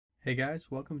Hey guys,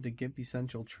 welcome to GIMP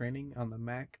Essential Training on the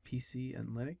Mac, PC, and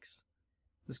Linux.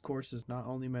 This course is not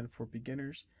only meant for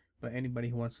beginners, but anybody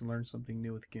who wants to learn something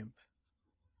new with GIMP.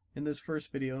 In this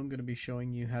first video, I'm going to be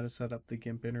showing you how to set up the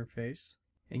GIMP interface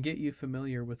and get you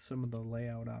familiar with some of the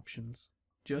layout options.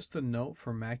 Just a note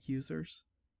for Mac users,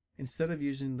 instead of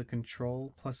using the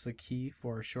Control plus a key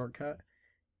for a shortcut,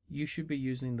 you should be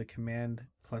using the Command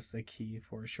plus a key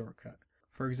for a shortcut.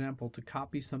 For example, to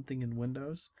copy something in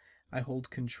Windows, I hold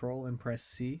Control and press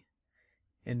C.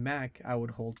 In Mac, I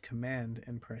would hold Command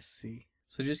and press C.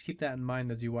 So just keep that in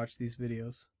mind as you watch these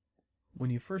videos. When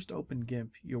you first open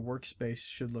GIMP, your workspace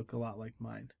should look a lot like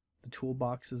mine. The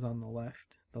toolbox is on the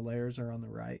left, the layers are on the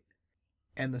right,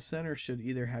 and the center should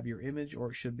either have your image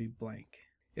or it should be blank.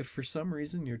 If for some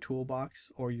reason your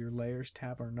toolbox or your layers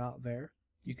tab are not there,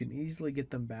 you can easily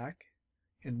get them back.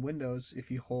 In Windows, if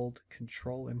you hold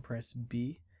Control and press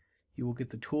B, you will get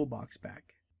the toolbox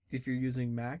back. If you're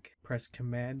using Mac, press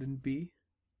Command and B.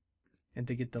 And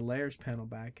to get the Layers panel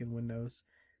back in Windows,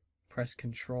 press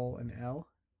Control and L.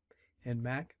 In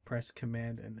Mac, press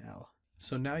Command and L.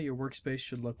 So now your workspace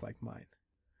should look like mine.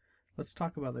 Let's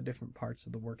talk about the different parts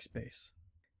of the workspace.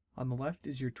 On the left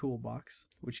is your toolbox,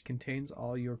 which contains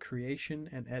all your creation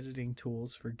and editing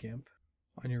tools for GIMP.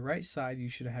 On your right side, you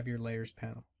should have your Layers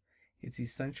panel. It's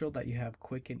essential that you have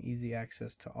quick and easy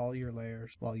access to all your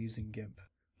layers while using GIMP.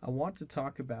 I want to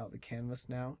talk about the canvas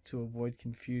now to avoid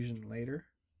confusion later.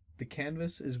 The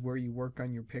canvas is where you work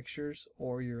on your pictures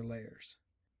or your layers.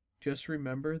 Just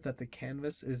remember that the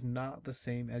canvas is not the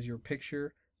same as your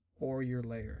picture or your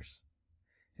layers.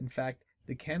 In fact,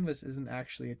 the canvas isn't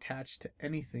actually attached to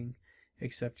anything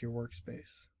except your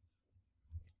workspace.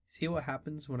 See what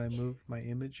happens when I move my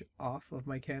image off of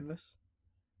my canvas?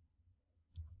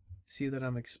 See that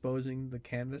I'm exposing the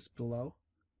canvas below?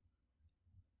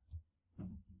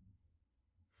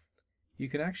 You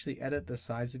can actually edit the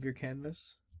size of your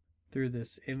canvas through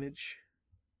this image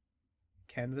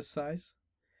canvas size.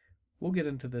 We'll get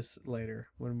into this later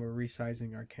when we're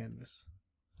resizing our canvas.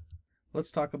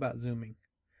 Let's talk about zooming.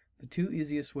 The two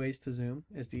easiest ways to zoom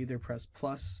is to either press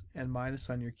plus and minus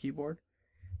on your keyboard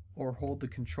or hold the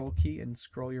Control key and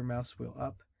scroll your mouse wheel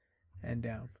up and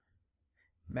down.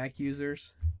 Mac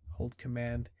users, hold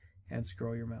Command and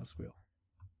scroll your mouse wheel.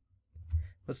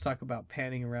 Let's talk about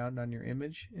panning around on your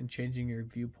image and changing your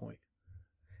viewpoint.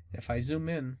 If I zoom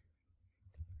in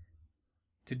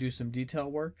to do some detail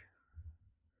work,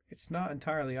 it's not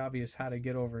entirely obvious how to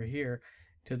get over here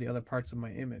to the other parts of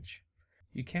my image.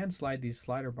 You can slide these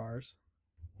slider bars,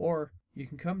 or you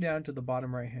can come down to the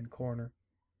bottom right hand corner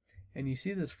and you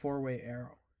see this four-way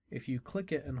arrow. If you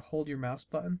click it and hold your mouse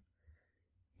button,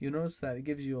 you'll notice that it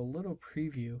gives you a little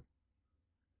preview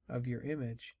of your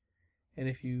image, and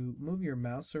if you move your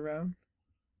mouse around,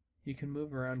 you can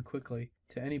move around quickly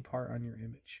to any part on your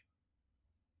image.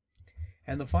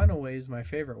 And the final way is my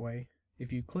favorite way.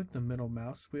 If you click the middle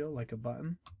mouse wheel like a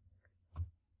button,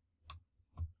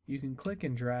 you can click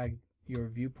and drag your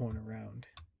viewpoint around.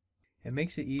 It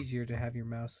makes it easier to have your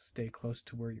mouse stay close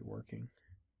to where you're working,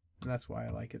 and that's why I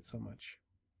like it so much.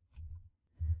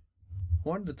 I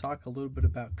wanted to talk a little bit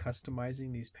about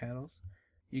customizing these panels.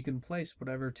 You can place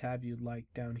whatever tab you'd like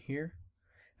down here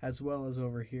as well as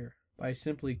over here by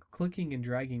simply clicking and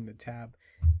dragging the tab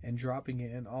and dropping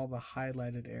it in all the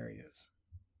highlighted areas.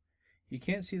 You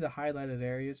can't see the highlighted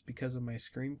areas because of my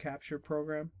screen capture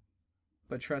program,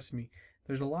 but trust me,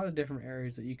 there's a lot of different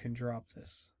areas that you can drop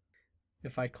this.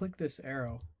 If I click this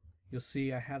arrow, you'll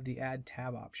see I have the Add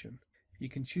Tab option. You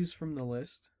can choose from the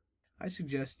list. I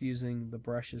suggest using the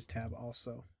Brushes tab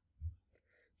also.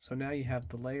 So now you have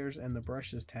the Layers and the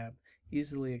Brushes tab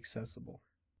easily accessible.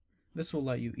 This will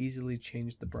let you easily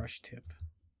change the brush tip.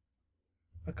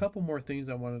 A couple more things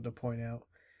I wanted to point out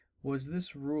was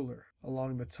this ruler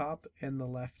along the top and the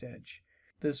left edge.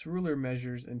 This ruler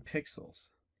measures in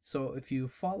pixels. So if you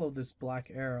follow this black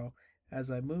arrow,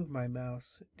 as I move my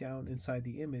mouse down inside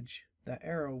the image, that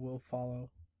arrow will follow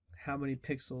how many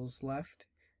pixels left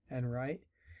and right,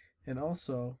 and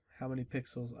also how many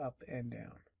pixels up and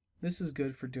down. This is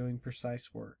good for doing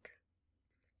precise work.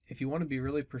 If you want to be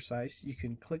really precise, you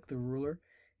can click the ruler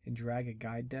and drag a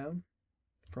guide down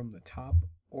from the top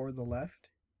or the left,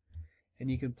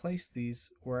 and you can place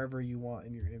these wherever you want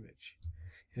in your image.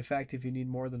 In fact, if you need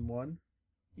more than one,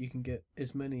 you can get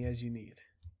as many as you need.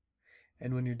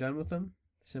 And when you're done with them,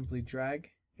 simply drag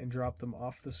and drop them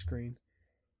off the screen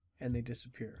and they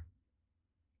disappear.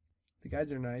 The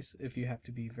guides are nice if you have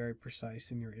to be very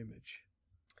precise in your image.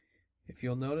 If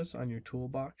you'll notice on your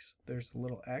toolbox, there's a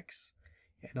little X,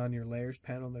 and on your Layers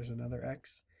panel there's another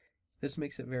X. This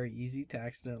makes it very easy to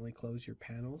accidentally close your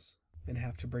panels and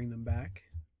have to bring them back.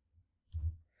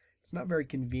 It's not very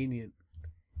convenient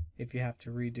if you have to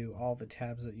redo all the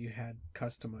tabs that you had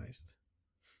customized.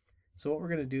 So what we're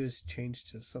going to do is change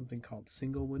to something called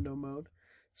single window mode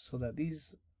so that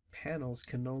these panels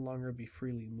can no longer be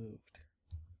freely moved.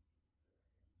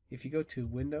 If you go to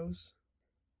Windows,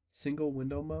 Single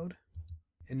Window Mode,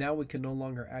 and now we can no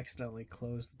longer accidentally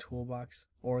close the toolbox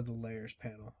or the layers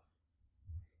panel.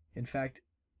 In fact,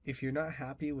 if you're not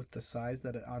happy with the size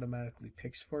that it automatically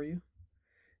picks for you,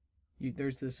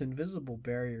 there's this invisible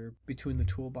barrier between the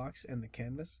toolbox and the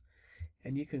canvas,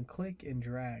 and you can click and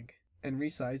drag and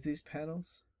resize these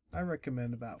panels. I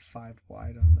recommend about 5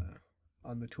 wide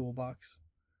on the toolbox.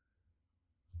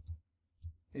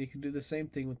 And you can do the same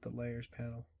thing with the layers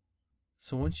panel.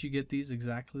 So once you get these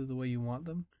exactly the way you want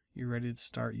them, you're ready to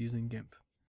start using GIMP.